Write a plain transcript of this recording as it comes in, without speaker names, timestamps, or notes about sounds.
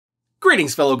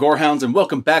Greetings, fellow gorehounds, and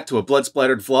welcome back to a Blood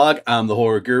Splattered vlog. I'm the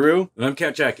Horror Guru. And I'm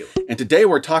Cat Jackula. And today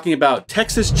we're talking about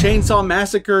Texas Chainsaw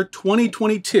Massacre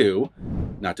 2022,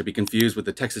 not to be confused with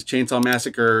the Texas Chainsaw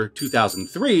Massacre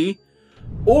 2003,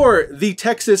 or the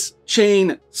Texas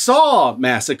Chainsaw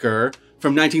Massacre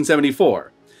from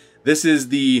 1974. This is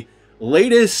the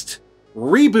latest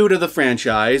reboot of the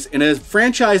franchise, in a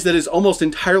franchise that is almost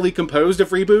entirely composed of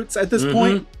reboots at this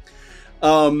point.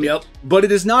 But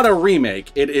it is not a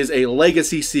remake, it is a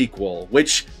legacy sequel,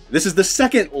 which this is the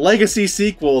second legacy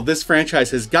sequel this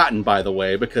franchise has gotten, by the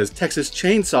way, because Texas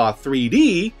Chainsaw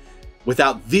 3D,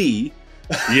 without the...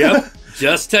 Yep,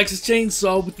 just Texas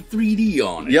Chainsaw with the 3D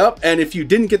on it. Yep, and if you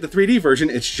didn't get the 3D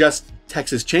version, it's just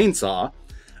Texas Chainsaw.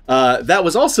 That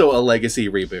was also a legacy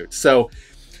reboot. So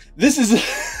this is,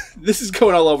 this is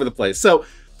going all over the place. So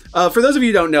for those of you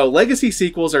who don't know, legacy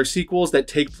sequels are sequels that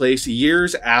take place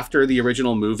years after the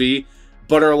original movie,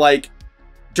 but are like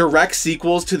direct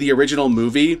sequels to the original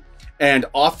movie, and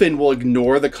often will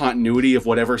ignore the continuity of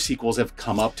whatever sequels have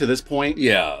come up to this point.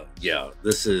 Yeah.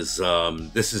 This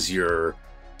is your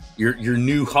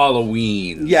new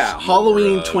Halloween. Yeah,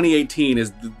 Halloween 2018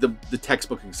 is the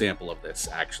textbook example of this.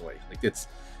 Actually, like it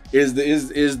is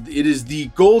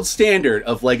the gold standard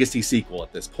of legacy sequel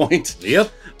at this point. Yep.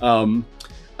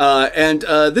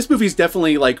 This movie is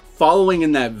definitely like following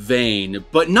in that vein,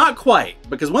 but not quite.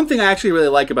 Because one thing I actually really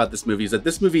like about this movie is that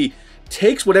this movie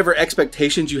takes whatever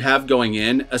expectations you have going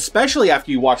in, especially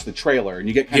after you watch the trailer and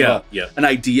you get kind of an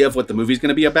idea of what the movie's going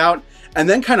to be about, and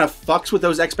then kind of fucks with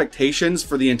those expectations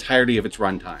for the entirety of its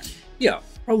runtime. Yeah,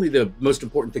 probably the most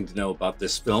important thing to know about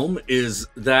this film is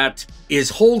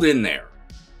hold in there.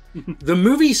 The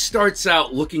movie starts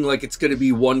out looking like it's going to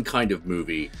be one kind of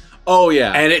movie. Oh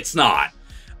yeah. And it's not.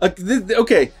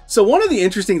 Okay, so one of the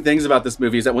interesting things about this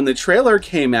movie is that when the trailer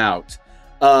came out,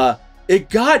 it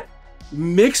got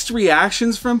mixed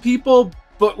reactions from people,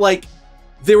 but like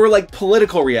they were like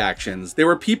political reactions. There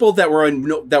were people that were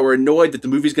annoyed that the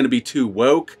movie's going to be too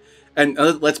woke, and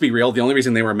let's be real, the only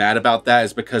reason they were mad about that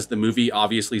is because the movie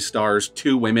obviously stars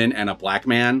 2 women and a black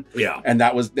man. Yeah, and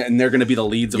they're going to be the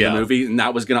leads of the movie, and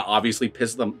that was going to obviously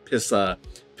piss the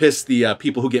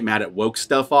people who get mad at woke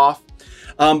stuff off.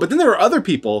 But then there were other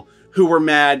people who were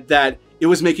mad that it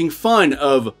was making fun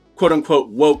of quote-unquote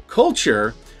woke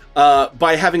culture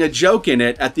by having a joke in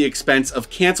it at the expense of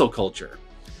cancel culture.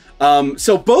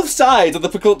 So both sides of the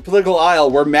political aisle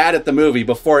were mad at the movie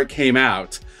before it came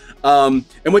out. And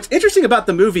what's interesting about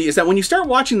the movie is that when you start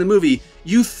watching the movie,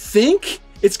 you think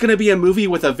it's going to be a movie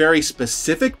with a very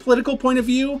specific political point of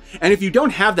view. And if you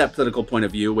don't have that political point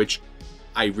of view, which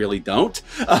I really don't,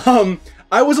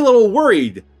 I was a little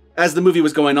worried as the movie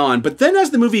was going on. But then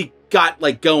as the movie got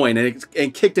like going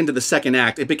and kicked into the second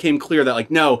act, it became clear that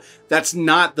like, no, that's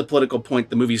not the political point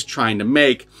the movie's trying to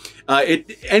make.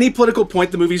 Any political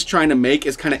point the movie's trying to make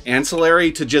is kind of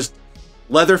ancillary to just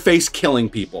Leatherface killing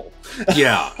people.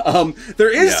 Yeah. There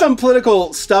is some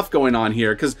political stuff going on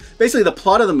here, because basically the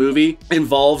plot of the movie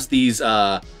involves these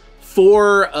 4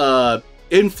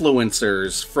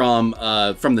 influencers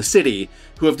from the city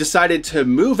who have decided to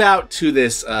move out to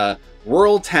this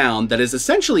rural town that is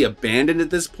essentially abandoned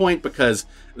at this point because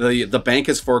the bank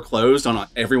has foreclosed on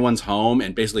everyone's home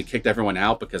and basically kicked everyone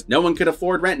out because no one could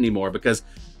afford rent anymore, because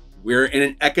we're in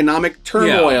an economic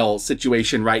turmoil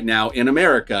situation right now in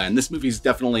America, and this movie's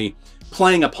definitely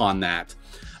playing upon that.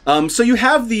 So you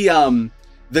have the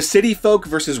city folk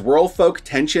versus rural folk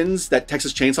tensions that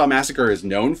Texas Chainsaw Massacre is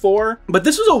known for, but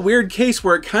this was a weird case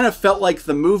where it kind of felt like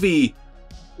the movie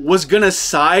was gonna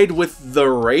side with the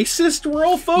racist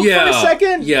rural folk for a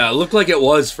second. Yeah, it looked like it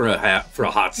was for a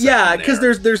hot second. Yeah, because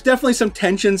there's definitely some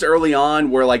tensions early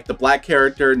on where like the black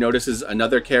character notices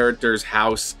another character's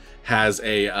house has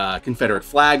a Confederate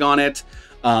flag on it.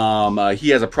 He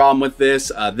has a problem with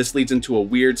this. This leads into a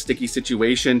weird, sticky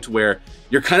situation to where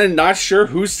you're kind of not sure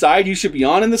whose side you should be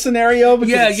on in the scenario.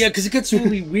 Because it gets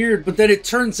really weird. But then it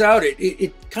turns out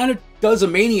it kind of does a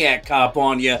Maniac Cop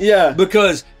on you. Yeah.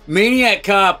 Because Maniac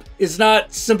Cop is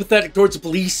not sympathetic towards the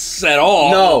police at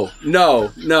all.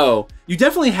 No. You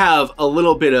definitely have a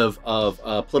little bit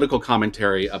of political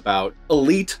commentary about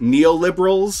elite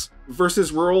neoliberals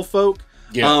versus rural folk.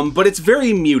 Yeah. But it's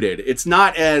very muted. It's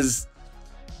not as...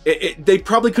 they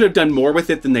probably could have done more with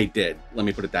it than they did. Let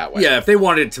me put it that way. Yeah, if they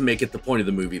wanted to make it the point of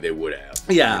the movie, they would have.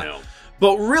 Yeah. You know?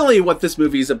 But really what this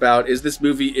movie is about is this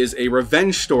movie is a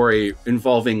revenge story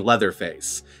involving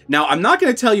Leatherface. Now, I'm not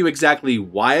going to tell you exactly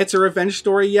why it's a revenge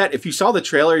story yet. If you saw the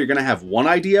trailer, you're going to have one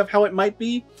idea of how it might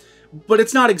be. but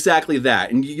it's not exactly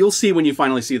that. And you'll see when you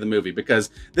finally see the movie, because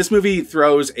this movie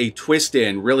throws a twist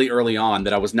in really early on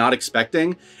that I was not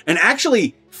expecting, and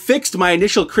actually fixed my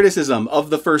initial criticism of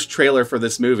the first trailer for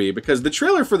this movie, because the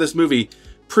trailer for this movie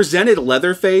presented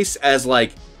Leatherface as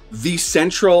like the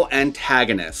central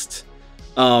antagonist,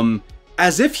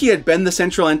 as if he had been the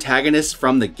central antagonist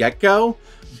from the get-go.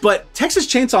 But Texas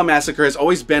Chainsaw Massacre has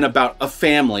always been about a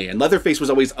family, and Leatherface was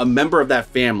always a member of that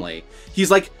family. He's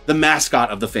like the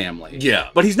mascot of the family. Yeah.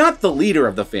 But he's not the leader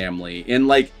of the family. In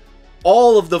like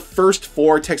all of the first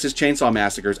 4 Texas Chainsaw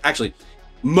Massacres, actually,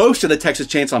 most of the Texas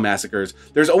Chainsaw Massacres,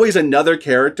 there's always another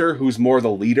character who's more the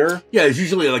leader. Yeah, it's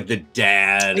usually like the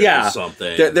dad or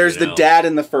something. There's the dad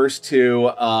in the first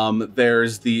 2.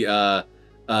 There's the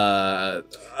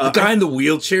guy in the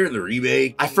wheelchair in the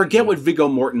remake. I forget what Viggo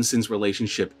Mortensen's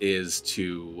relationship is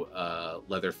to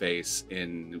Leatherface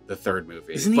in the 3rd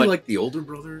movie. Isn't he like the older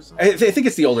brother or something? I think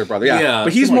it's the older brother, yeah.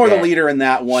 But he's more the leader in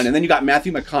that one. And then you got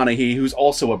Matthew McConaughey, who's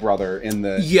also a brother in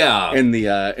the in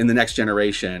the Next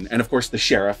Generation. And of course the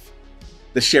sheriff.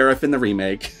 The sheriff in the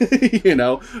remake, you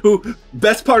know, who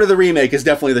best part of the remake is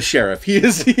definitely the sheriff. He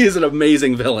is an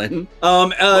amazing villain.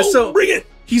 So bring it.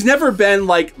 He's never been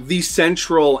like the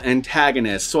central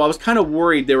antagonist, so I was kind of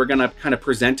worried they were gonna kind of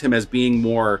present him as being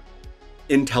more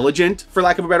intelligent, for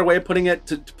lack of a better way of putting it,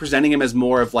 to presenting him as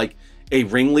more of like a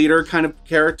ringleader kind of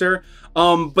character.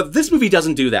 But this movie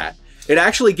doesn't do that. It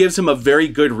actually gives him a very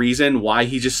good reason why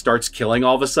he just starts killing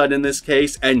all of a sudden in this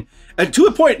case, and to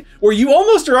a point where you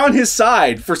almost are on his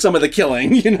side for some of the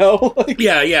killing, you know? Like,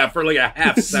 yeah, for like a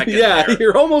half second. Yeah, there.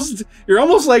 You're almost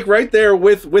like right there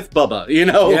with Bubba, you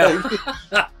know? Yeah.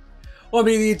 Like, well, I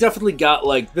mean, you definitely got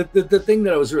like the thing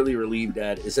that I was really relieved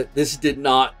at is that this did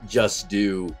not just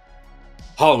do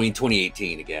Halloween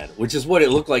 2018 again, which is what it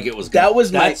looked like it was. I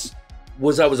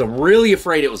was really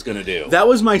afraid it was going to do. That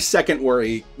was my second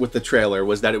worry with the trailer,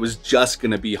 was that it was just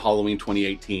going to be Halloween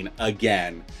 2018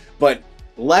 again, but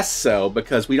less so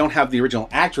because we don't have the original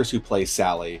actress who plays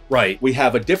Sally. Right. We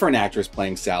have a different actress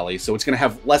playing Sally, so it's going to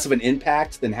have less of an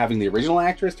impact than having the original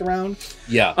actress around.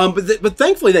 Yeah. But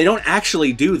thankfully they don't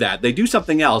actually do that. They do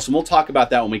something else, and we'll talk about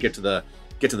that when we get to the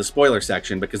spoiler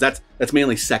section, because that's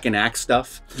mainly second act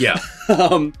stuff. Yeah.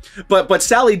 But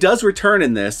Sally does return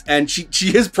in this, and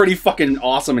she is pretty fucking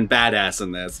awesome and badass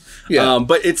in this. Yeah.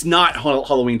 But it's not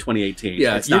Halloween 2018.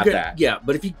 Yeah, it's not that. Yeah,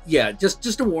 but if you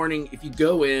just a warning, if you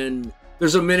go in,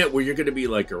 there's a minute where you're going to be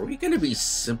like, are we going to be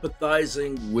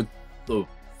sympathizing with the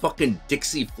fucking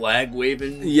Dixie flag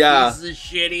waving piece of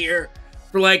shit here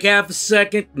for like half a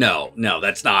second? No,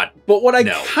 that's not. But what I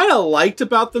kind of liked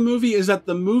about the movie is that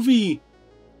the movie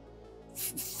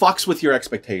fucks with your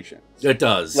expectations. It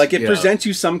does. Like, it presents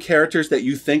you some characters that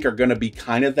you think are going to be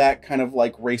kind of that kind of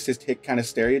like racist hick kind of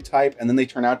stereotype, and then they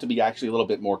turn out to be actually a little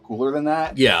bit more cooler than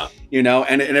that. Yeah. You know,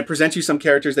 and it presents you some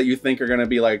characters that you think are going to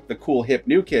be like the cool hip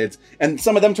new kids, and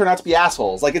some of them turn out to be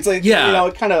assholes. Like, it's like, you know,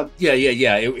 it kind of... Yeah.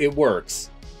 It works.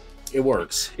 It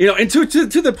works. You know, and to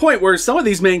the point where some of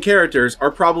these main characters are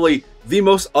probably the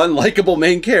most unlikable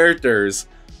main characters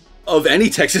of any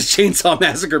Texas Chainsaw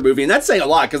Massacre movie, and that's saying a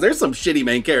lot because there's some shitty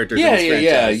main characters. Yeah, in this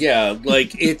franchise. yeah.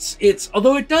 Like it's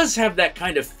although it does have that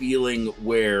kind of feeling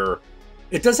where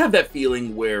like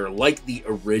the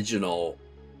original,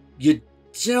 you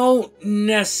don't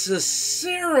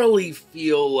necessarily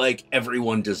feel like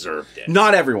everyone deserved it.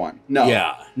 Not everyone. No.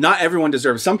 Yeah. Not everyone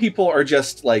deserves. Some people are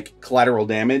just like collateral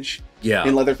damage. Yeah.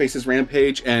 In Leatherface's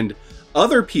rampage, and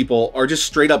other people are just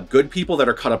straight up good people that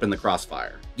are caught up in the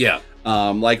crossfire. Yeah.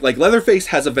 Like Leatherface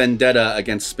has a vendetta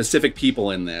against specific people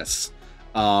in this,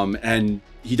 and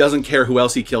he doesn't care who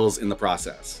else he kills in the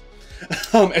process,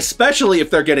 especially if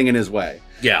they're getting in his way.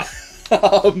 Yeah.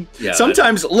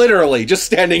 Sometimes literally just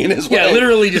standing in his way. Yeah,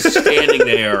 literally just standing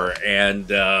there, and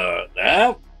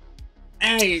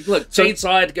hey, look,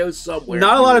 chainsaw had to go somewhere.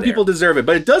 Not a lot of people deserve it,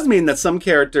 but it does mean that some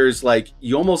characters, like,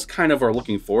 you almost kind of are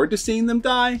looking forward to seeing them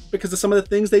die because of some of the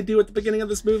things they do at the beginning of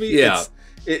this movie. Yeah.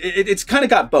 It's kind of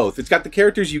got both. It's got the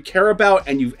characters you care about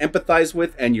and you empathize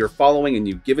with and you're following and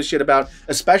you give a shit about,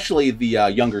 especially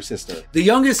the younger sister. The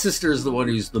youngest sister is the one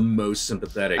who's the most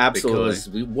sympathetic. Absolutely. Because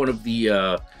one of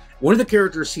the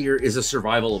characters here is a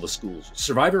survivor of a school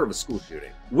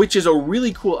shooting. Which is a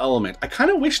really cool element. I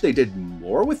kind of wish they did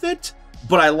more with it,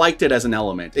 but I liked it as an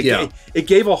element. It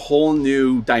gave a whole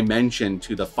new dimension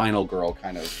to the final girl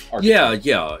kind of archetype.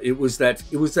 Yeah. It was that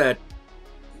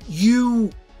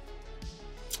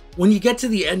when you get to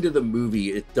the end of the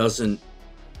movie, it doesn't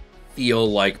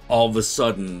feel like all of a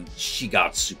sudden she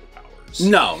got superpowers.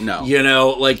 No. You know,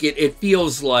 like it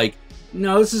feels like,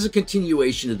 no, this is a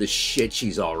continuation of the shit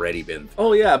she's already been through.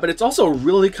 Oh yeah, but it's also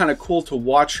really kind of cool to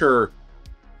watch her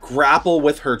grapple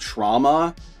with her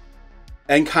trauma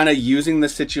and kind of using the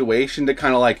situation to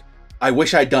kind of like, I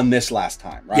wish I'd done this last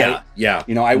time, right? Yeah, yeah.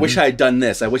 You know, I wish I had done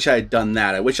this. I wish I had done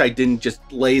that. I wish I didn't just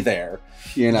lay there,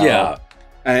 you know? Yeah.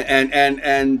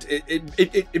 And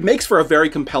it makes for a very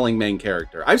compelling main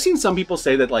character. I've seen some people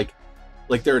say that like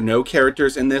there are no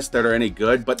characters in this that are any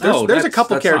good, but there's a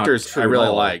couple characters I really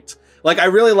liked. Like, I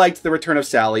really liked the return of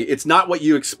Sally. It's not what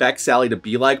you expect Sally to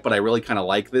be like, but I really kind of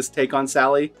like this take on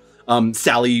Sally.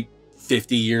 Sally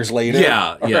 50 years later,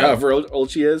 or however old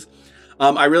she is.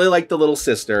 I really like the little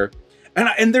sister,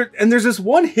 and there's this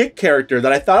one hick character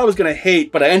that I thought I was gonna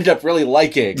hate, but I ended up really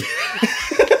liking.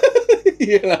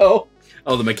 You know?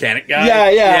 Oh, the mechanic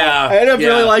guy? Yeah. I ended up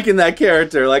really liking that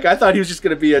character. Like, I thought he was just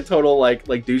going to be a total, like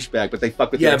douchebag, but they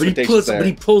fuck with the expectations there. But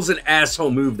he pulls an asshole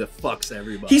move that fucks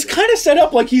everybody. He's kind of set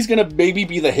up like he's going to maybe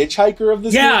be the hitchhiker of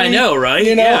this movie. I know, right?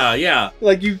 You know? Yeah.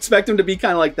 Like, you expect him to be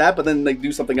kind of like that, but then they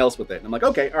do something else with it. And I'm like,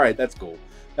 okay, all right, that's cool.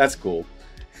 That's cool.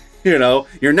 You know,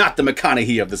 you're not the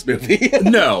McConaughey of this movie.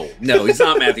 No, he's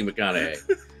not Matthew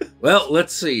McConaughey. Well,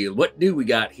 let's see. What do we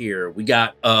got here? We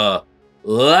got a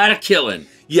lot of killing.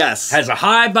 Yes. Has a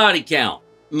high body count.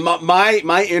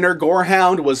 My inner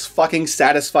gorehound was fucking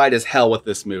satisfied as hell with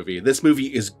this movie. This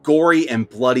movie is gory and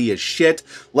bloody as shit.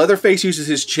 Leatherface uses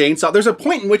his chainsaw. There's a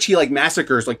point in which he like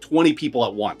massacres like 20 people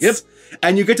at once. Yep.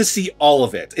 And you get to see all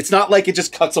of it. It's not like it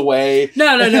just cuts away.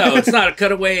 No. It's not a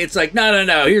cutaway. It's like, no.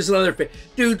 Here's Leatherface.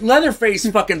 Dude, Leatherface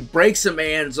fucking breaks a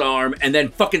man's arm and then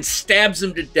fucking stabs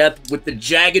him to death with the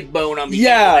jagged bone on the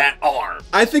end of that arm.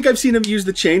 I think I've seen him use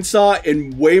the chainsaw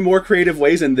in way more creative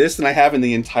ways in this than I have in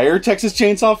the entire Texas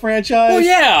Chainsaw franchise. Well,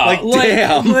 yeah. Like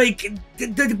damn. Like,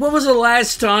 what was the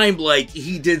last time, like,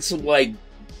 he did some, like,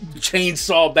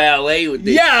 chainsaw ballet with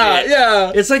this shit?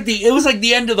 Yeah. It was like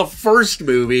the end of the first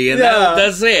movie, and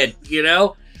that's it, you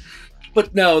know?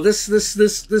 But no, this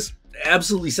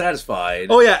absolutely satisfied.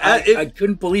 Oh yeah, I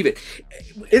couldn't believe it.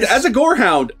 As a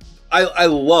gorehound, I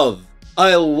love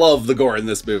the gore in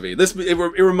this movie. It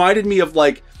reminded me of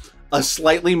like a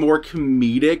slightly more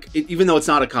comedic, even though it's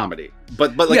not a comedy.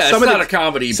 But like it's not a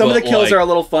comedy. Some of the kills are a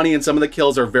little funny, and some of the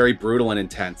kills are very brutal and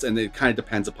intense, and it kind of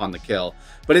depends upon the kill.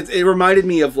 But it reminded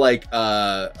me of like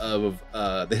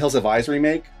the Hills Have Eyes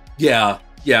remake. Yeah.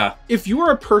 If you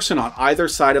are a person on either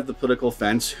side of the political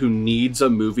fence who needs a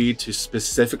movie to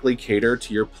specifically cater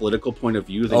to your political point of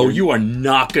view, then you are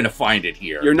not going to find it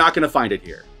here. You're not going to find it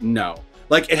here. No.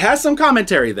 Like, it has some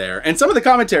commentary there, and some of the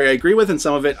commentary I agree with, and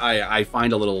some of it I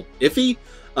find a little iffy.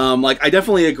 Like, I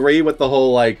definitely agree with the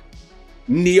whole, like,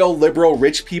 neoliberal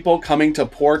rich people coming to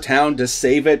poor town to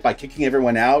save it by kicking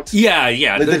everyone out.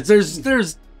 Yeah. There's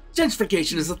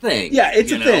gentrification is a thing. Yeah,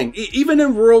 it's a thing. Even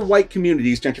in rural white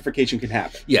communities, gentrification can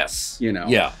happen. Yes. You know?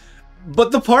 Yeah.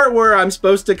 But the part where I'm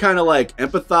supposed to kind of like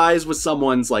empathize with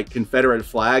someone's like Confederate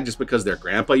flag just because their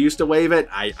grandpa used to wave it,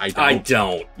 I don't. I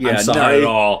don't. Yeah, I'm sorry. Not at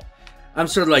all. I'm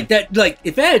sort of like that. Like,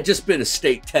 if that had just been a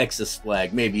state Texas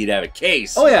flag, maybe you'd have a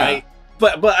case. Oh yeah. Right?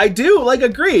 But I do like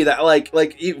agree that like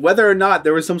whether or not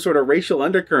there was some sort of racial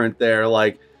undercurrent there,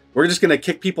 like we're just gonna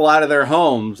kick people out of their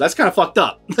homes. That's kind of fucked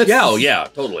up. Yeah,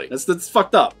 totally. That's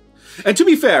fucked up. And to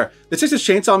be fair, the Texas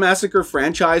Chainsaw Massacre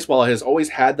franchise, while it has always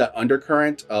had that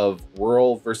undercurrent of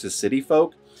rural versus city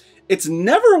folk, it's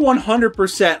never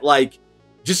 100% like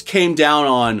just came down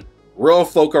on rural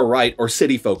folk are right or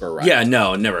city folk are right. Yeah,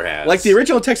 no, it never has. Like the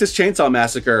original Texas Chainsaw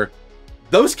Massacre,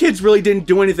 those kids really didn't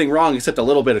do anything wrong except a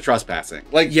little bit of trespassing.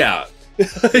 Like, yeah,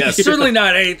 certainly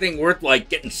not anything worth like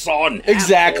getting sawed in half.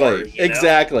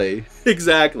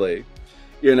 Exactly.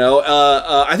 You know,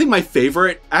 I think my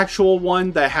favorite actual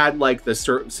one that had like the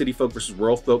city folk versus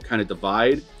rural folk kind of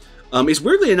divide is,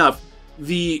 weirdly enough,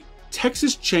 the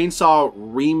Texas Chainsaw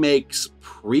Remake's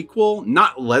prequel,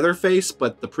 not Leatherface,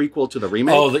 but the prequel to the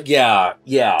remake. Oh,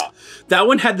 yeah. That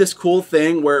one had this cool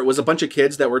thing where it was a bunch of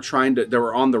kids that were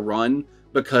were on the run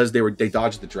because they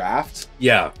dodged the draft.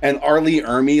 Yeah. And Arlie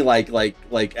Ermey,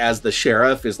 like as the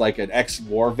sheriff, is like an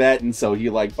ex-war vet, and so he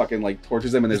like fucking like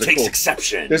tortures them, and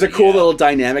there's a cool little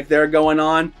dynamic there going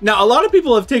on. Now, a lot of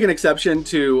people have taken exception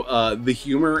to the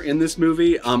humor in this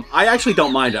movie. I actually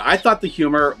don't mind it. I thought the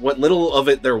humor, what little of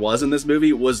it there was in this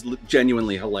movie, was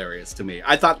genuinely hilarious to me.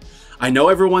 I know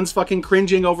everyone's fucking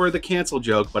cringing over the cancel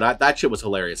joke, but that shit was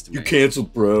hilarious to me. You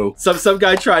canceled, bro. Some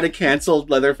guy tried to cancel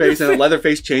Leatherface, and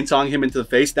Leatherface chainsawing him into the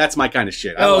face. That's my kind of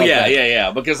shit.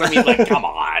 Yeah. Because I mean, like, come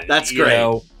on. That's great.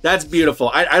 Know? That's beautiful.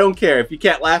 I don't care if you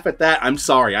can't laugh at that. I'm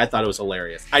sorry. I thought it was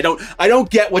hilarious. I don't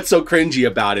get what's so cringy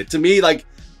about it. To me, like,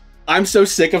 I'm so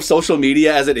sick of social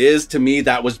media as it is. To me,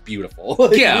 that was beautiful.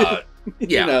 Yeah.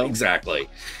 Yeah, you know? Exactly.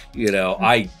 You know,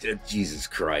 Jesus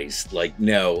Christ, like,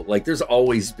 no, like, there's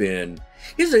always been,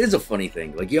 here's a funny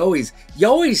thing, like, you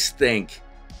always think,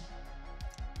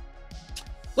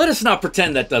 let us not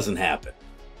pretend that doesn't happen.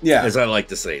 Yeah. As I like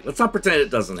to say, let's not pretend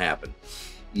it doesn't happen.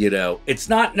 You know, it's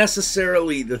not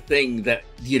necessarily the thing that,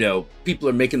 you know, people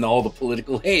are making all the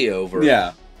political hay over.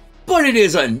 Yeah. But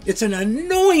it's an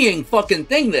annoying fucking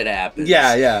thing that happens.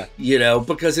 Yeah, yeah. You know,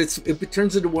 because it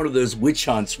turns into one of those witch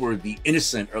hunts where the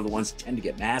innocent are the ones that tend to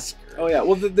get massacred. Oh yeah.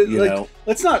 Well,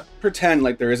 let's not pretend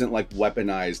like there isn't like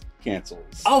weaponized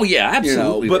cancels. Oh yeah,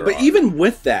 absolutely. You know? But even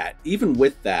with that,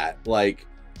 like,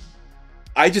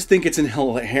 I just think it's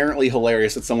inherently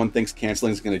hilarious that someone thinks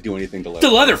canceling is going to do anything to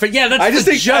Leatherface. Yeah, that's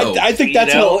the joke. I think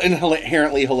that's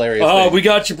inherently hilarious. Oh, thing. We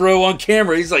got you, bro, on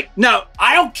camera. He's like, no,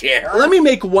 I don't care. Let me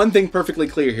make one thing perfectly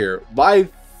clear here. My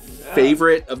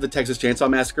favorite of the Texas Chainsaw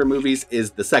Massacre movies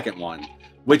is the second one,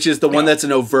 which is the one that's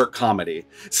an overt comedy.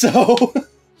 So,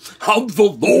 I'm the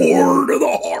Lord of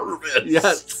the Harvest.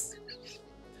 Yes.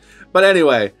 But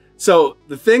anyway, so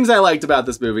the things I liked about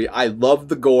this movie, I love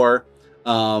the gore.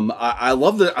 I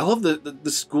love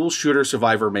the school shooter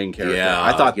survivor main character. Yeah,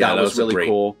 I thought that was really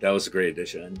cool. That was a great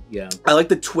addition. Yeah, I like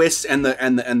the twists and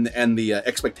the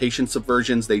expectation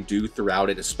subversions they do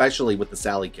throughout it, especially with the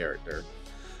Sally character.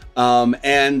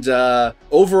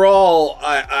 Overall,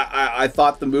 I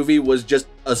thought the movie was just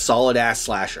a solid ass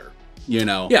slasher. You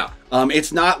know, yeah.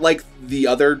 It's not like the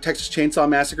other Texas Chainsaw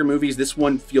Massacre movies. This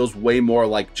one feels way more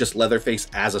like just Leatherface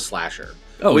as a slasher.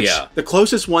 Oh, yeah. The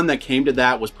closest one that came to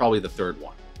that was probably the third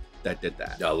one that did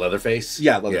that. Leatherface?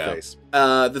 Yeah, Leatherface.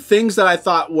 Yeah. The things that I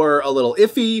thought were a little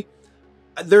iffy,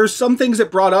 there's some things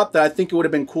that brought up that I think it would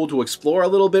have been cool to explore a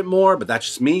little bit more, but that's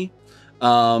just me.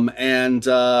 I'm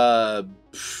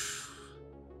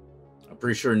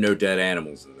pretty sure no dead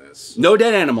animals in this. No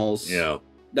dead animals. Yeah.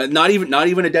 Not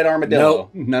even a dead armadillo.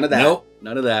 Nope. None of that. Nope.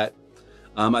 None of that.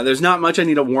 There's not much I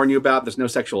need to warn you about. There's no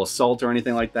sexual assault or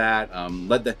anything like that.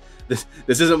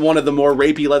 This isn't one of the more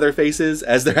rapey Leatherfaces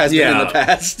as there has been in the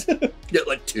past. Yeah,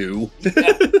 like 2.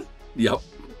 Yep.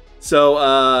 So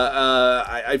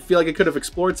I feel like I could have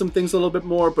explored some things a little bit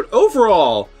more, but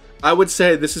overall, I would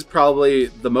say this is probably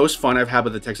the most fun I've had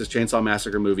with the Texas Chainsaw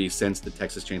Massacre movie since the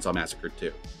Texas Chainsaw Massacre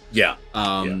 2. Yeah.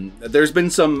 There's been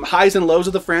some highs and lows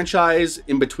of the franchise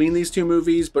in between these two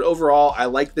movies, but overall, I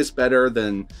like this better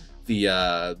than the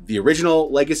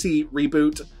original Legacy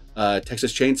reboot,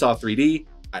 Texas Chainsaw 3D.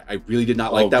 I really did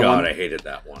not like that one. Oh god, I hated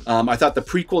that one. I thought the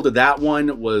prequel to that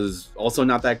one was also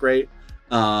not that great.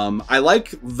 I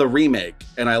like the remake,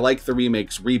 and I like the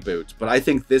remake's reboot, but I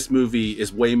think this movie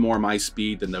is way more my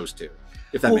speed than those two,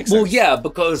 if that makes sense. Well, yeah,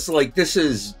 because, like, this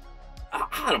is...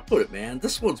 How to put it, man?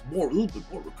 This one's a little bit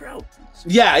more of a crowd pleaser.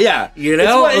 Yeah, yeah. You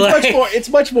know, it's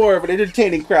much more of an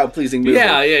entertaining crowd pleasing movie.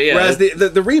 Yeah, yeah, yeah. Whereas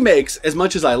the remakes, as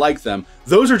much as I like them,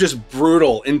 those are just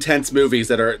brutal, intense movies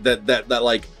that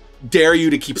like dare you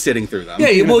to keep sitting through them.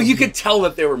 Yeah, well, you could tell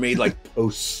that they were made like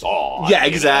post-Saw. Yeah,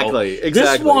 exactly.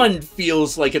 This one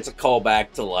feels like it's a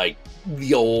callback to like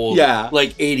the old,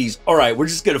 like 80s. All right, we're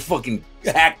just gonna fucking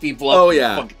hack people up. Oh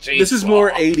yeah, this is more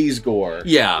 80s gore.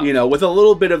 Yeah, you know, with a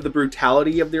little bit of the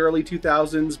brutality of the early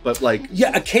 2000s, but like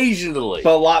occasionally,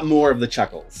 but a lot more of the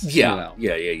chuckles. Yeah, you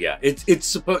know? yeah. It's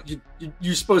supposed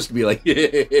you're supposed to be like,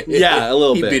 yeah, a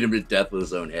little bit. He beat him to death with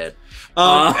his own head.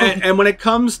 And when it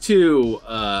comes to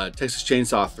Texas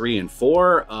Chainsaw 3 and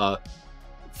 4,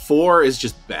 4 is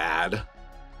just bad.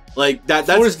 Like that's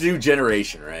 4 is the new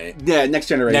generation, right? Yeah, next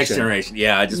generation. Next generation.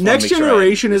 Yeah, I just next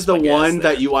generation is the one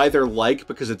that you either like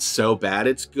because it's so bad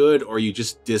it's good, or you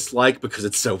just dislike because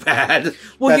it's so bad.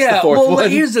 Well, that's the fourth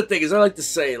one. Here's the thing: is I like to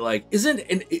say, like, is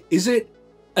it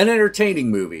an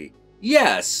entertaining movie?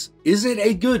 Yes. Is it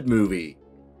a good movie?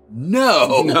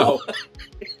 No.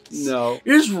 No.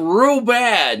 It's real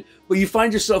bad, but you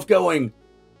find yourself going,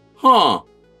 huh?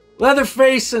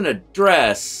 Leatherface in a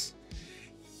dress.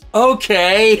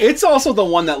 Okay. It's also the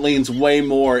one that leans way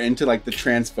more into like the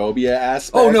transphobia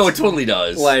aspect. Oh no, it totally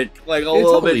does. Like a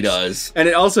little bit does. And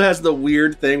it also has the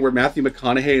weird thing where Matthew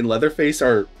McConaughey and Leatherface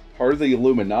are part of the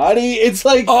Illuminati. It's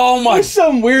like, oh my, there's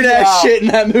some weird ass shit in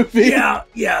that movie.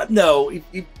 Yeah. No,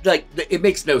 it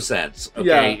makes no sense.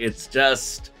 Okay, it's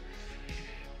just.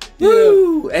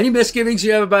 Woo! Any misgivings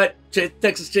you have about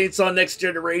Texas Chainsaw Next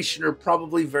Generation are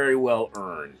probably very well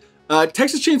earned.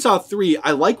 Texas Chainsaw 3,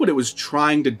 I like what it was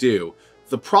trying to do.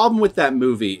 The problem with that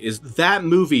movie is that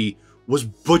movie was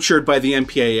butchered by the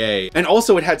MPAA. And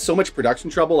also it had so much production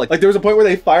trouble. Like there was a point where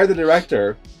they fired the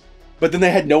director, but then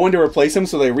they had no one to replace him,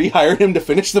 so they rehired him to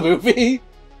finish the movie.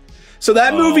 So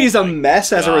that movie is a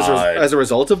mess as a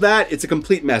result of that. It's a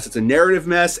complete mess. It's a narrative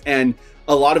mess, and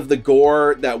a lot of the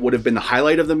gore that would have been the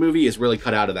highlight of the movie is really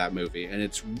cut out of that movie, and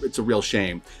it's a real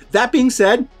shame. That being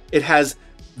said, it has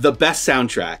the best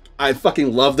soundtrack. I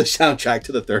fucking love the soundtrack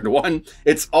to the third one.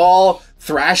 It's all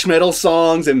thrash metal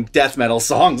songs and death metal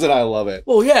songs, and I love it.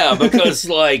 Well, yeah, because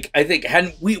like I think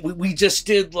we just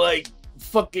did like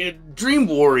fucking Dream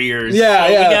Warriors. Yeah,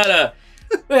 so yeah.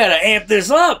 We gotta amp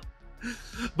this up.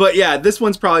 But yeah, this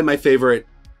one's probably my favorite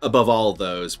above all of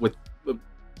those. With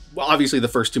obviously the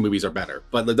first two movies are better,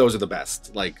 but those are the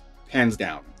best, like hands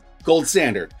down. Gold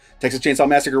standard. Texas Chainsaw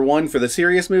Massacre 1 for the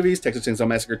serious movies, Texas Chainsaw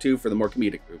Massacre 2 for the more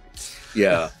comedic movies.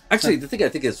 Yeah. Actually, the thing I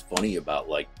think is funny about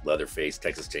like Leatherface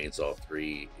Texas Chainsaw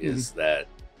 3 is that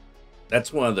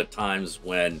that's one of the times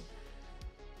when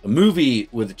a movie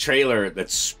with a trailer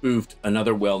that spoofed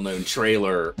another well-known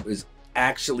trailer is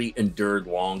actually endured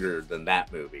longer than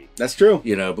that movie. That's true.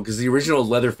 You know, because the original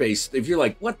Leatherface, if you're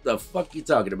like, what the fuck are you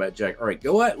talking about, Jack? All right,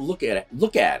 go out and look at it.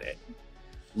 Look at it.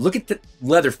 Look at the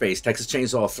Leatherface Texas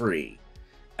Chainsaw 3.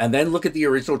 And then look at the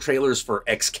original trailers for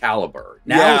Excalibur.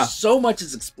 Now so much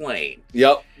is explained.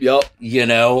 Yep. You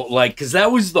know, like, because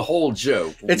that was the whole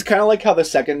joke. It's kind of like how the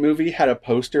second movie had a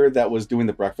poster that was doing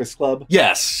the Breakfast Club.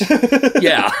 Yes.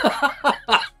 Yeah.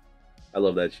 I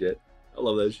love that shit.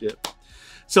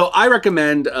 So I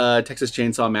recommend Texas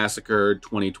Chainsaw Massacre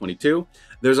 2022.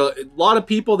 There's a lot of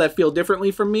people that feel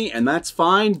differently from me, and that's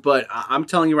fine. But I'm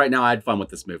telling you right now, I had fun with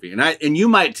this movie. And you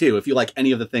might too, if you like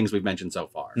any of the things we've mentioned so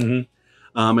far.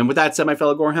 And with that said, my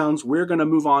fellow Gorehounds, we're going to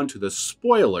move on to the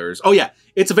spoilers. Oh, yeah.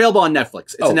 It's available on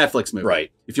Netflix. It's a Netflix movie.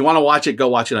 Right. If you want to watch it, go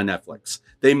watch it on Netflix.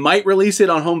 They might release it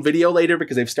on home video later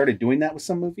because they've started doing that with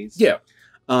some movies. Yeah.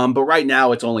 But right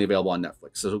now, it's only available on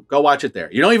Netflix. So go watch it there.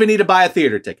 You don't even need to buy a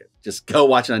theater ticket. Just go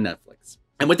watch it on Netflix.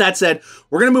 And with that said,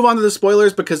 we're going to move on to the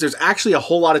spoilers because there's actually a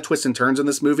whole lot of twists and turns in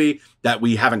this movie that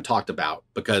we haven't talked about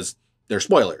because they're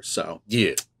spoilers. So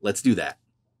yeah, let's do that.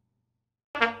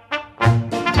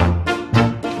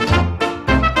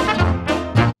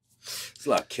 There's a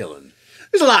lot of killing.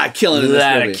 There's a lot of killing in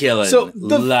this movie. So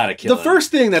a lot of killing. The first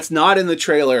thing that's not in the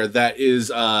trailer that is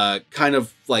kind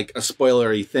of like a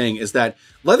spoilery thing is that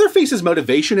Leatherface's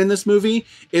motivation in this movie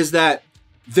is that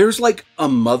there's like a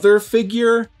mother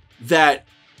figure that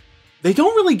they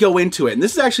don't really go into it. And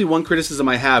this is actually one criticism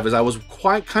I have is I was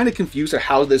kind of confused at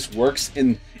how this works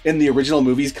in the original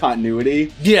movie's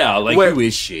continuity. Yeah, like who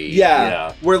is she?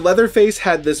 Yeah, where Leatherface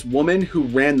had this woman who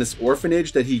ran this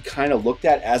orphanage that he kind of looked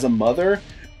at as a mother,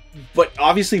 but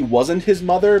obviously wasn't his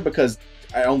mother because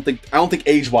I don't think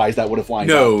age-wise that would have lined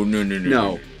up.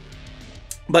 No.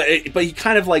 But he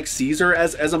kind of like sees her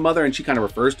as a mother, and she kind of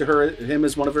refers to him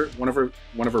as one of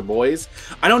her boys.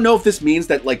 I don't know if this means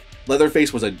that like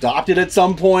Leatherface was adopted at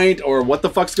some point or what the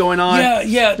fuck's going on.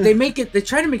 Yeah. They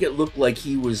try to make it look like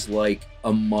he was like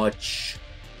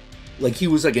he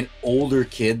was like an older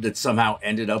kid that somehow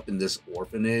ended up in this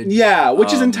orphanage. Yeah,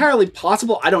 which is entirely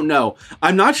possible. I don't know.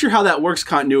 I'm not sure how that works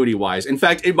continuity-wise. In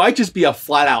fact, it might just be a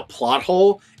flat-out plot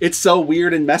hole. It's so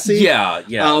weird and messy. Yeah.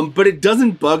 But it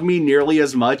doesn't bug me nearly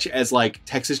as much as like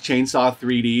Texas Chainsaw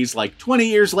 3D's like 20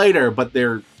 years later, but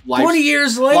they're 20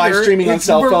 years later, live streaming on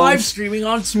cell phones. We're live streaming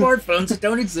on smartphones that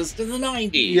don't exist in the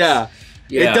 90s. Yeah.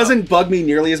 It doesn't bug me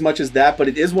nearly as much as that, but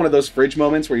it is one of those fridge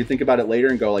moments where you think about it later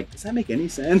and go like, does that make any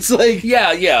sense? Like,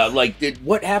 yeah. Like,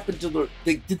 what happened to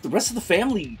did the rest of the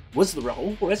family? Was the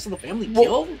whole rest of the family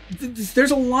killed?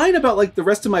 There's a line about like the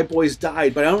rest of my boys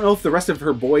died, but I don't know if the rest of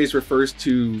her boys refers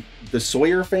to the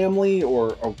Sawyer family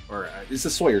or it's the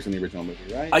Sawyers in the original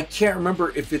movie, right? I can't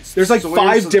remember if it's. There's like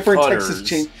Sawyers 5 different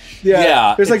Texas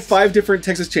There's like 5 different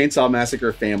Texas Chainsaw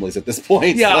Massacre families at this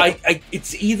point. Yeah, so.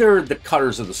 It's either the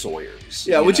Cutters or the Sawyers.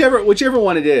 Yeah, whichever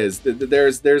one it is.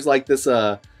 There's like this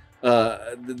the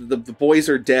boys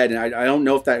are dead, and I don't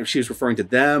know if she was referring to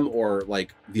them or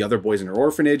like the other boys in her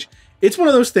orphanage. It's one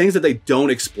of those things that they don't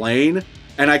explain,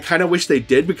 and I kind of wish they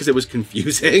did because it was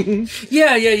confusing.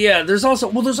 Yeah. There's also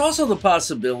the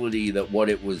possibility that what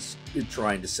it was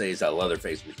trying to say is that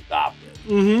Leatherface was adopted.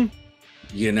 Mm-hmm.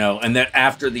 You know, and that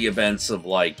after the events of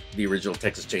like the original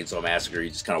Texas Chainsaw Massacre, he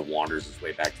just kind of wanders his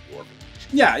way back to the orphanage.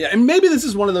 Yeah, and maybe this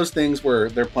is one of those things where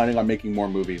they're planning on making more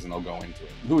movies and they'll go into it.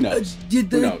 Who knows? Who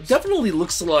knows? Definitely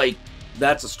looks like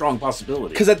that's a strong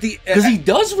possibility. Because he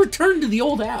does return to the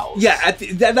old house. Yeah,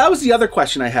 that was the other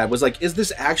question I had was like, is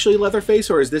this actually Leatherface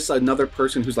or is this another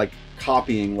person who's like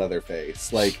copying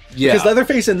Leatherface? Like, because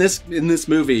Leatherface in this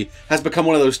movie has become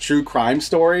one of those true crime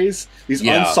stories, these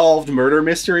unsolved murder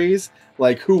mysteries.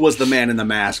 Like, who was the man in the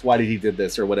mask? Why did he did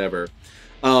this or whatever?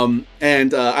 And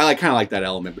I kind of like that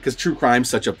element because true crime's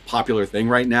such a popular thing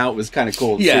right now. It was kind of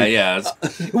cool. Yeah.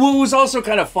 Well, it was also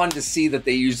kind of fun to see that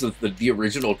they used the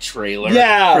original trailer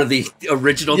for the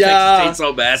original Texas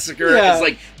Chainsaw Massacre as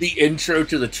like the intro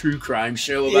to the true crime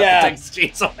show about the Texas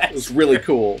Chainsaw Massacre. It was really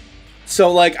cool.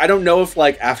 So like, I don't know if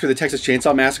like after the Texas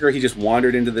Chainsaw Massacre, he just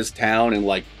wandered into this town and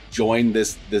like joined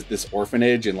this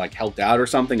orphanage and like helped out or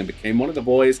something and became one of the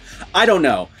boys. I don't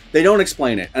know. They don't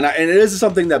explain it, and it is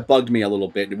something that bugged me a little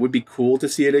bit. It would be cool to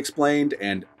see it explained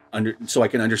and so I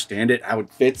can understand it, how it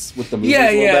fits with the movie. Yeah,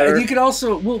 a little better. And you could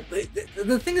also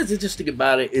the thing that's interesting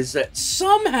about it is that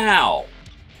somehow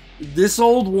this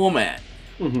old woman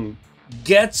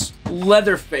gets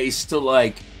Leatherface to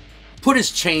like put his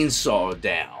chainsaw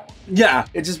down. Yeah,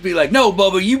 and just be like, "No,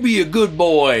 Bubba, you be a good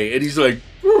boy," and he's like,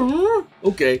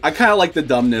 "Okay." I kind of like the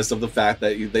dumbness of the fact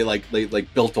that they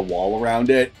built a wall around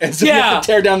it, and so you have to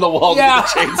tear down the wall to get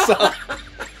the chainsaw.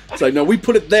 It's like, no, we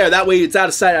put it there. That way, it's out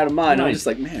of sight, out of mind. And I'm just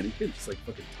like, man, he could just like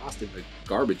fucking tossed it in a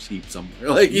garbage heap somewhere.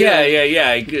 Like,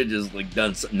 yeah. He could have just like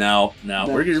done something. No.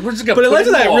 We're just gonna. But it led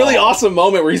to that really awesome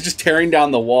moment where he's just tearing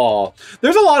down the wall.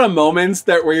 There's a lot of moments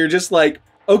where you're just like,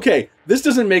 okay, this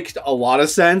doesn't make a lot of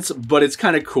sense, but it's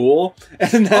kind of cool.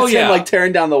 And that's him like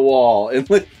tearing down the wall. And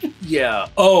like,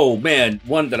 oh man,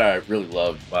 one that I really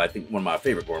loved, I think one of my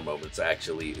favorite gore moments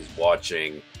actually is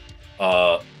watching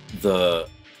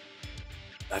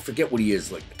I forget what he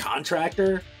is, like the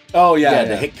contractor. Oh yeah,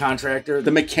 the hit contractor,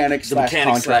 the mechanic slash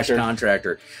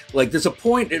contractor. Like there's a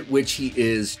point at which he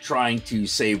is trying to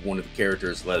save one of the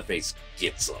characters. Leatherface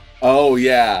gets him. Oh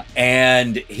yeah,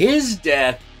 and his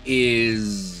death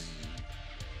is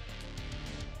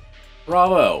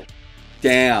bravo.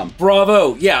 Damn.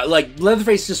 Bravo. Yeah, like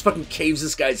Leatherface just fucking caves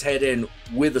this guy's head in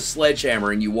with a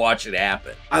sledgehammer and you watch it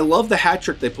happen. I love the hat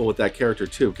trick they pull with that character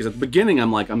too, because at the beginning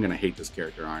I'm like, I'm gonna hate this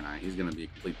character, aren't I? He's gonna be a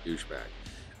complete douchebag.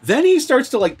 Then he starts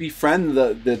to like befriend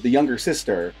the younger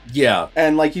sister. Yeah.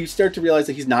 And like you start to realize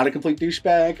that he's not a complete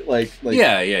douchebag. Like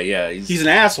Yeah. He's an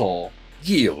asshole.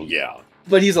 Yeah.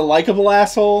 But he's a likable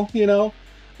asshole, you know?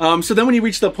 So then when you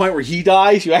reach the point where he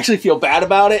dies, you actually feel bad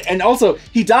about it. And also,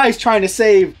 he dies trying to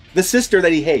save the sister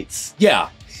that he hates. Yeah.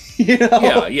 You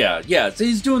know? Yeah. So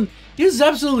he's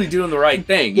absolutely doing the right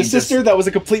thing. The sister that was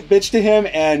a complete bitch to him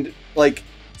and, like,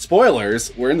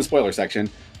 spoilers, we're in the spoiler section,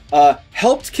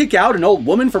 helped kick out an old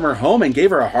woman from her home and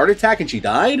gave her a heart attack and she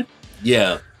died?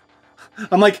 Yeah.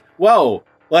 I'm like, whoa,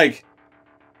 like,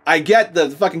 I get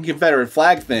the fucking Confederate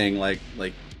flag thing, like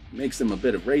makes them a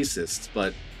bit of racist,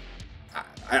 but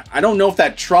I don't know if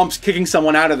that trumps kicking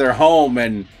someone out of their home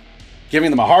and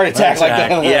giving them a heart attack like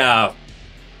that. Yeah.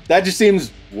 That just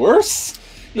seems worse.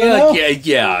 You know?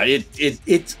 Yeah.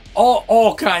 It's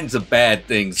all kinds of bad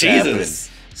things happen.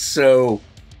 So,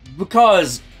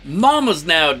 because Mama's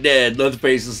now dead,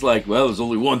 Leatherface is like, well, there's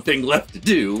only one thing left to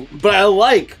do. But I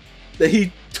like that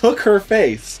he took her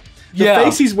face. The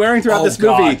face he's wearing throughout this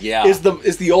movie is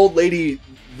the old lady,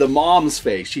 the mom's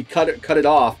face. She cut it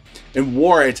off and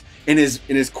wore it in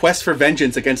his quest for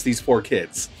vengeance against these 4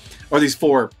 kids, or these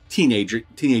 4 teenage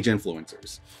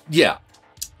influencers. Yeah.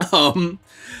 The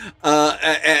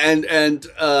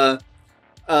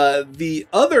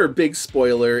other big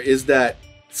spoiler is that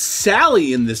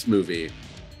Sally in this movie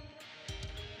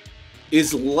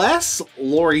is less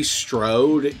Laurie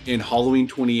Strode in Halloween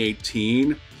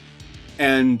 2018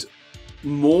 and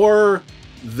more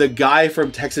the guy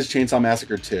from Texas Chainsaw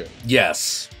Massacre 2.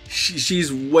 Yes.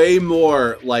 She's way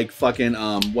more like fucking,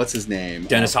 what's his name?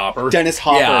 Dennis Hopper. Dennis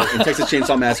Hopper in Texas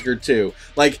Chainsaw Massacre 2.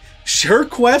 Like, her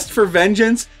quest for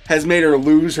vengeance has made her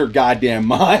lose her goddamn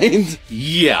mind.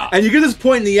 Yeah. And you get this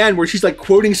point in the end where she's like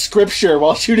quoting scripture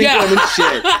while shooting them and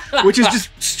shit, which is just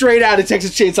straight out of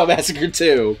Texas Chainsaw Massacre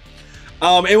 2.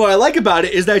 And what I like about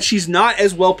it is that she's not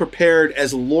as well prepared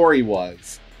as Laurie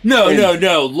was. No.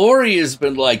 Laurie has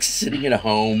been like sitting at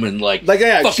home and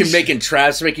fucking making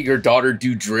traps, making her daughter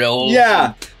do drills. Yeah.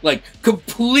 And, like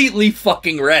completely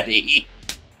fucking ready.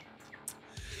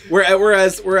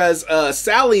 Whereas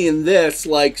Sally in this,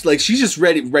 like she's just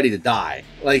ready to die.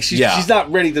 Like she's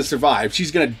not ready to survive. She's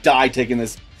gonna die taking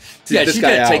this. She's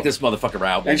gonna take this motherfucker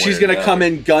out, and she's gonna come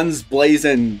in guns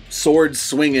blazing, swords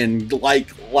swinging,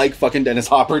 like fucking Dennis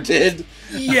Hopper did.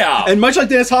 Yeah, and much like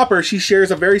Dennis Hopper, she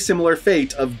shares a very similar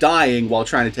fate of dying while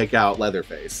trying to take out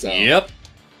Leatherface. So. Yep.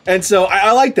 And so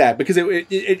I like that because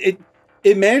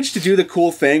it managed to do the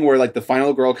cool thing where like the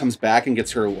final girl comes back and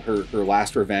gets her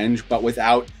last revenge, but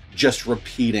without just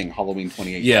repeating Halloween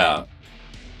 2018.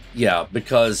 Yeah,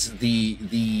 because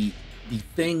the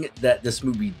thing that this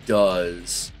movie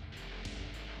does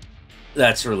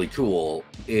that's really cool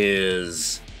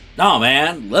is, no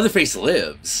man, Leatherface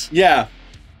lives. Yeah.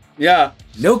 Yeah.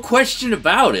 No question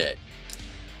about it.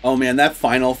 Oh man, that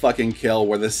final fucking kill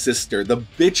where the sister, the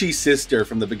bitchy sister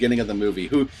from the beginning of the movie,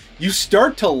 who you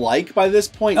start to like by this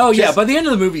point. Oh yeah, by the end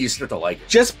of the movie you start to like it.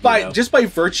 Just by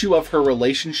virtue of her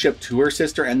relationship to her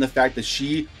sister and the fact that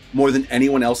she, more than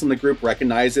anyone else in the group,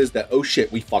 recognizes that, oh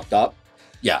shit, we fucked up.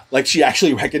 Yeah. Like she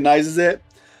actually recognizes it.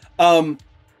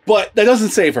 But that doesn't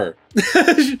save her.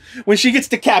 When she gets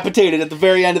decapitated at the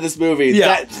very end of this movie,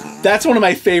 that's one of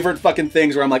my favorite fucking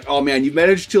things where I'm like, oh man, you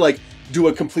managed to like do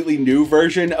a completely new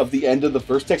version of the end of the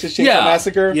first Texas Chainsaw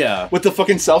Massacre. Yeah. With the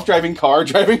fucking self-driving car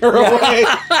driving her away.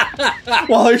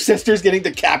 While her sister's getting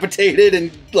decapitated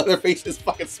and Leatherface is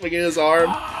fucking swinging his arm.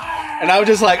 And I was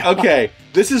just like, okay,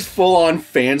 this is full-on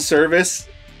fan service.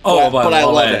 But I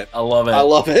love it. I love it. I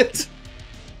love it.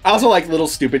 I also like little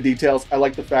stupid details. I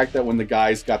like the fact that when the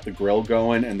guy's got the grill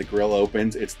going and the grill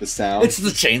opens, it's the sound. It's the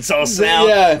chainsaw sound.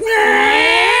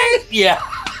 Yeah. Yeah.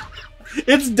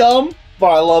 It's dumb,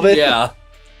 but I love it. Yeah.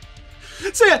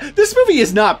 So yeah, this movie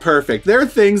is not perfect. There are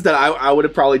things that I would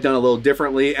have probably done a little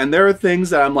differently, and there are things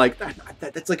that I'm like,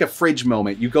 that's like a fridge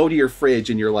moment. You go to your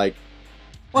fridge and you're like,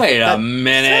 wait a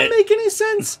minute. Does that make any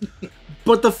sense?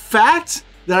 But the fact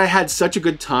that I had such a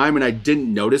good time and I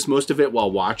didn't notice most of it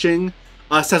while watching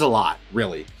says a lot,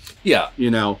 really. Yeah.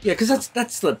 You know? Yeah, because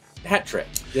that's the hat trick.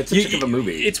 That's a trick of a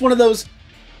movie. It's one of those,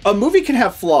 a movie can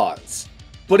have flaws,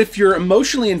 but if you're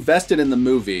emotionally invested in the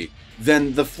movie,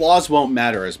 then the flaws won't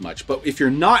matter as much. But if you're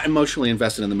not emotionally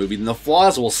invested in the movie, then the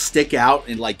flaws will stick out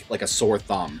in like a sore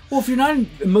thumb. Well, if you're not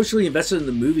emotionally invested in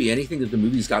the movie, anything that the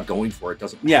movie's got going for it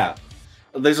doesn't matter. Yeah.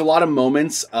 There's a lot of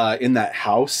moments in that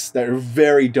house that are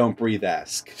very Don't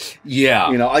Breathe-esque. Yeah.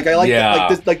 You know, like I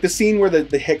like the scene where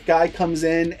the hit guy comes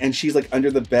in and she's like under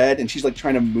the bed and she's like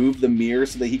trying to move the mirror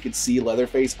so that he could see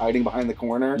Leatherface hiding behind the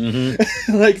corner.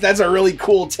 Mm-hmm. Like that's a really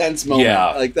cool tense moment. Yeah.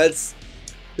 Like there's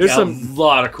a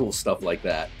lot of cool stuff like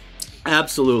that.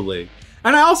 Absolutely.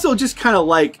 And I also just kind of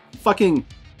like fucking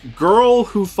girl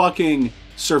who fucking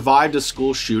survived a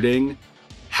school shooting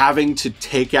having to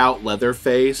take out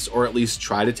Leatherface, or at least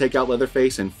try to take out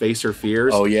Leatherface and face her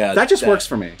fears. Oh yeah, that just works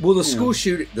for me. Well, the school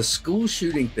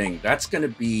shooting thing, that's going to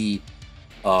be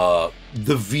the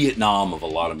Vietnam of a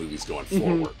lot of movies going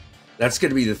forward. That's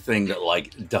going to be the thing that,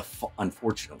 like,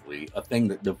 unfortunately, a thing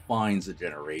that defines a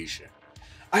generation.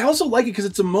 I also like it because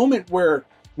it's a moment where,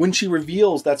 when she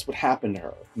reveals that's what happened to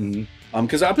her.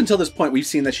 Because up until this point, we've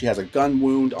seen that she has a gun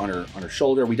wound on her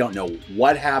shoulder. We don't know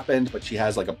what happened, but she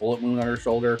has like a bullet wound on her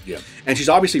shoulder. Yeah. And she's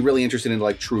obviously really interested in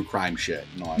like true crime shit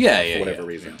and all that for whatever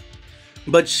reason. Yeah.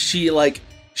 But she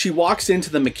walks into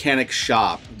the mechanic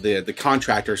shop, the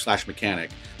contractor /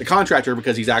 mechanic. The contractor,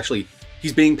 because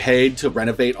he's being paid to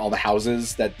renovate all the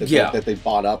houses that they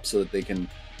bought up so that they can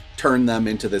turn them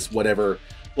into this whatever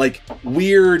like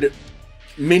weird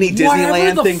mini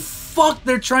Disneyland thing. Fuck,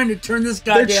 they're trying to turn this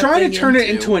guy. They're trying to turn it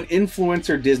into an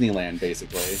influencer Disneyland,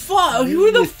 basically. Fuck,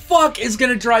 who the fuck is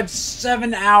gonna drive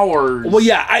 7 hours? Well,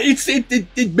 yeah,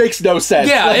 it makes no sense.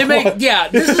 Yeah,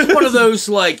 this is one of those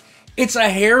like it's a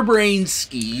harebrained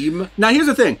scheme. Now, here's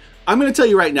the thing. I'm gonna tell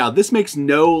you right now, this makes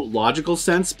no logical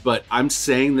sense, but I'm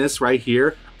saying this right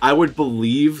here. I would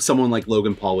believe someone like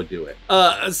Logan Paul would do it.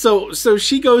 So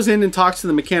she goes in and talks to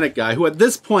the mechanic guy, who at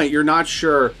this point you're not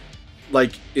sure.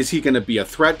 Like, is he going to be a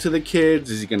threat to the kids?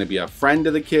 Is he going to be a friend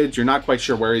to the kids? You're not quite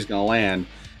sure where he's going to land.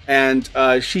 And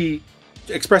she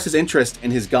expresses interest in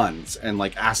his guns and,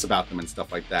 like, asks about them and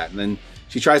stuff like that. And then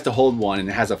she tries to hold one and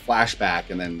has a flashback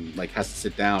and then, like, has to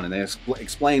sit down. And then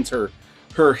explains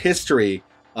her history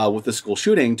with the school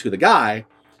shooting to the guy.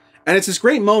 And it's this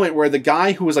great moment where the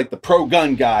guy who was, like, the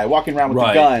pro-gun guy walking around with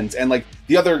the guns and, like,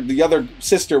 the other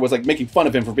sister was, like, making fun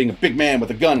of him for being a big man with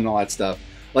a gun and all that stuff.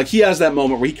 Like, he has that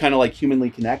moment where he kind of, like, humanly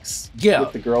connects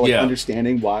with the girl, like,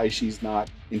 understanding why she's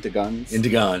not into guns.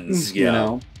 You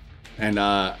know? And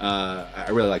I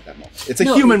really like that moment. It's a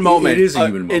human moment. It is a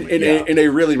human moment, in a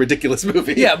really ridiculous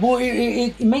movie. Yeah, well,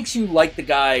 it makes you like the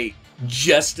guy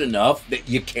just enough that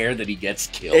you care that he gets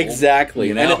killed. Exactly.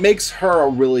 You know? And it makes her a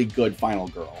really good final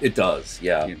girl. It does,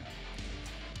 yeah. You know?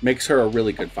 Makes her a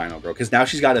really good final girl, because now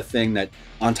she's got a thing that,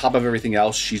 on top of everything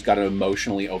else, she's got to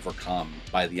emotionally overcome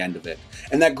by the end of it.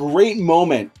 And that great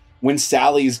moment when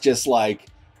Sally's just like,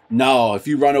 no, if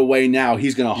you run away now,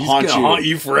 he's gonna haunt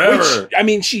you forever. Which, I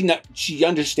mean, she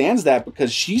understands that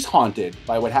because she's haunted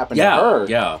by what happened to her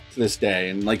to this day,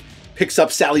 and like picks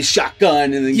up Sally's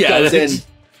shotgun and then goes in.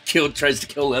 Tries to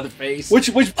kill Leatherface,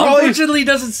 which probably unfortunately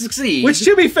doesn't succeed. Which,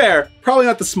 to be fair, probably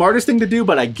not the smartest thing to do,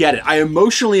 but I get it. I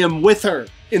emotionally am with her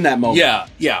in that moment.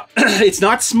 Yeah. It's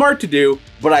not smart to do,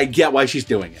 but I get why she's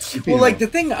doing it. Well, like the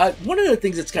thing, one of the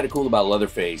things that's kind of cool about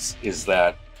Leatherface is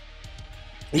that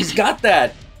he's got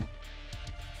that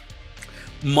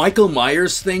Michael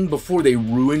Myers thing before they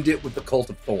ruined it with the Cult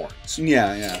of Thorns.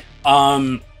 Yeah.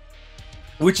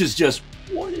 Which is just,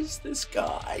 what is this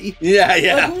guy?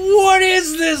 Yeah. Like, what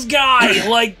is this guy?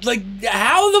 like,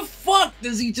 how the fuck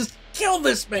does he just kill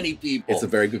this many people? It's a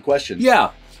very good question.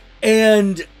 Yeah.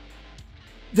 And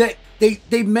that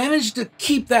they managed to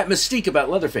keep that mystique about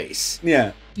Leatherface.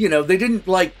 Yeah. You know, they didn't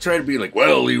like try to be like,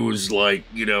 well, he was like,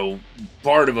 you know,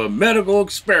 part of a medical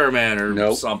experiment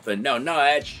or something. No,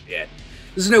 that shit.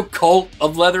 There's no cult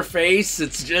of Leatherface.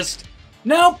 It's just,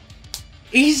 nope.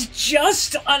 He's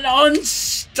just an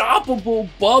unstoppable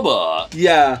Bubba.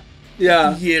 Yeah.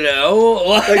 You know?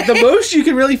 Like, the most you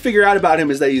can really figure out about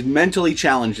him is that he's mentally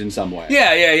challenged in some way.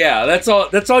 Yeah. That's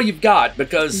all you've got,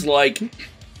 because, like,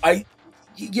 a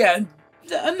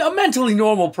mentally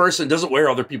normal person doesn't wear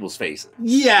other people's faces.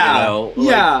 Yeah. You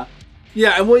know?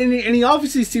 Yeah. And he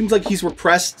obviously seems like he's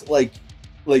repressed, like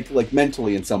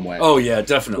mentally in some way. Oh yeah,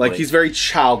 definitely. Like, he's very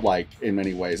childlike in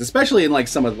many ways, especially in like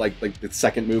some of like the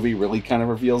second movie really kind of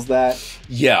reveals that.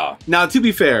 Yeah. Now, to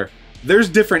be fair, there's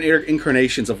different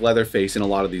incarnations of Leatherface in a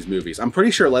lot of these movies. I'm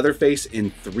pretty sure Leatherface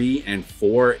in 3 and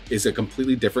 4 is a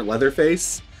completely different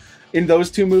Leatherface in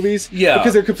those two movies. Yeah.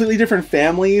 Because they're completely different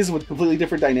families with completely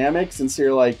different dynamics, and so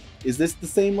you're like, is this the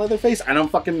same Leatherface? I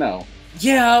don't fucking know.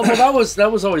 Yeah, well,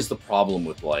 that was always the problem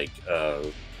with, like,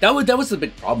 that was the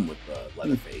big problem with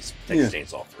Leatherface, Texas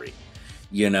Chainsaw 3.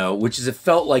 You know, which is, it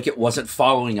felt like it wasn't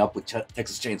following up with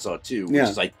Texas Chainsaw 2, which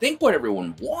is, I think, what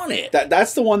everyone wanted.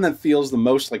 That's the one that feels the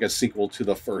most like a sequel to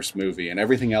the first movie, and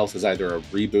everything else is either a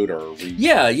reboot or a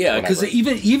Yeah, because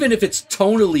even if it's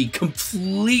tonally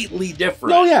completely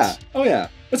different. Oh yeah.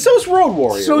 But so is Road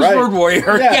Warrior. So is Road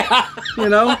Warrior. Yeah. You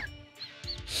know.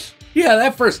 Yeah,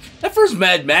 that first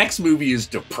Mad Max movie is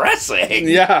depressing.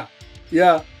 Yeah.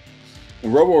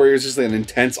 And Road Warrior is just an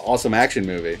intense, awesome action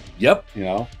movie. Yep. You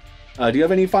know. Do you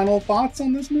have any final thoughts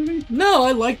on this movie? No,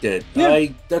 I liked it. Yeah.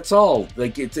 That's all.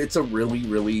 Like, it's a really,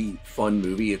 really fun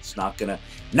movie. It's not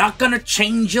gonna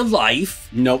change your life.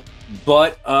 Nope.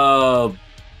 But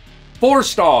 4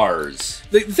 stars.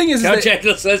 The thing is,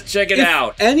 Jackula says check it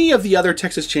out. Any of the other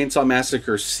Texas Chainsaw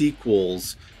Massacre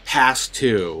sequels past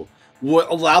 2 would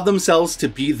allow themselves to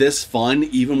be this fun,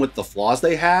 even with the flaws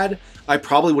they had, I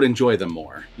probably would enjoy them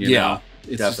more. You know?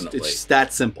 Definitely. It's just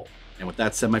that simple. And with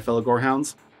that said, my fellow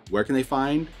Gorehounds, where can they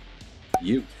find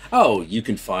you? Oh, you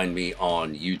can find me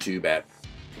on YouTube at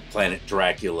Planet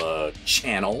Dracula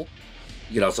channel.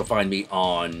 You can also find me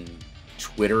on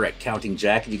Twitter at Counting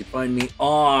Jack, and you can find me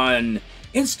on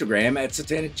Instagram at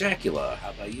Satanic Jackula. How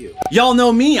about you? Y'all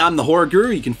know me. I'm the Horror Guru.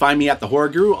 You can find me at the Horror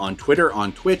Guru on Twitter,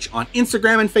 on Twitch, on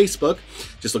Instagram, and Facebook.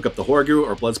 Just look up the Horror Guru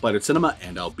or Blood Splattered Cinema,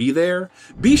 and I'll be there.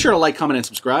 Be sure to like, comment, and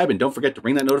subscribe, and don't forget to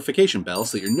ring that notification bell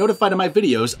so that you're notified of my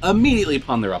videos immediately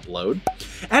upon their upload.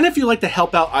 And if you'd like to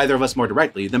help out either of us more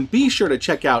directly, then be sure to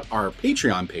check out our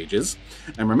Patreon pages.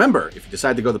 And remember, if you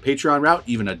decide to go the Patreon route,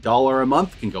 even $1 a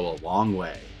month can go a long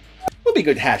way. What would be a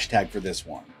good hashtag for this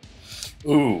one?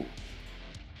 Ooh.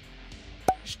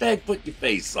 Hashtag put your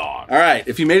face on. All right,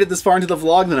 if you made it this far into the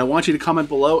vlog, then I want you to comment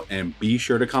below, and be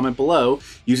sure to comment below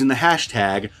using the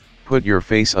hashtag put your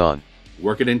face on.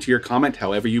 Work it into your comment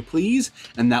however you please,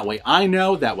 and that way I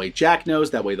know, that way Jack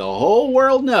knows, that way the whole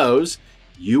world knows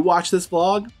you watch this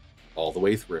vlog all the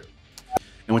way through.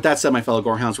 And with that said, my fellow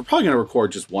Gorehounds, we're probably going to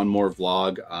record just one more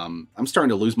vlog. I'm starting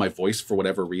to lose my voice for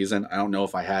whatever reason. I don't know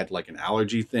if I had like an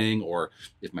allergy thing, or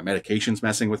if my medication's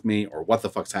messing with me, or what the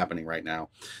fuck's happening right now.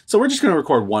 So we're just going to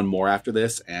record one more after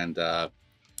this, and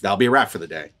that'll be a wrap for the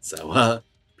day. So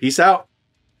peace out,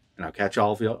 and I'll catch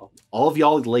all of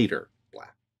y'all later.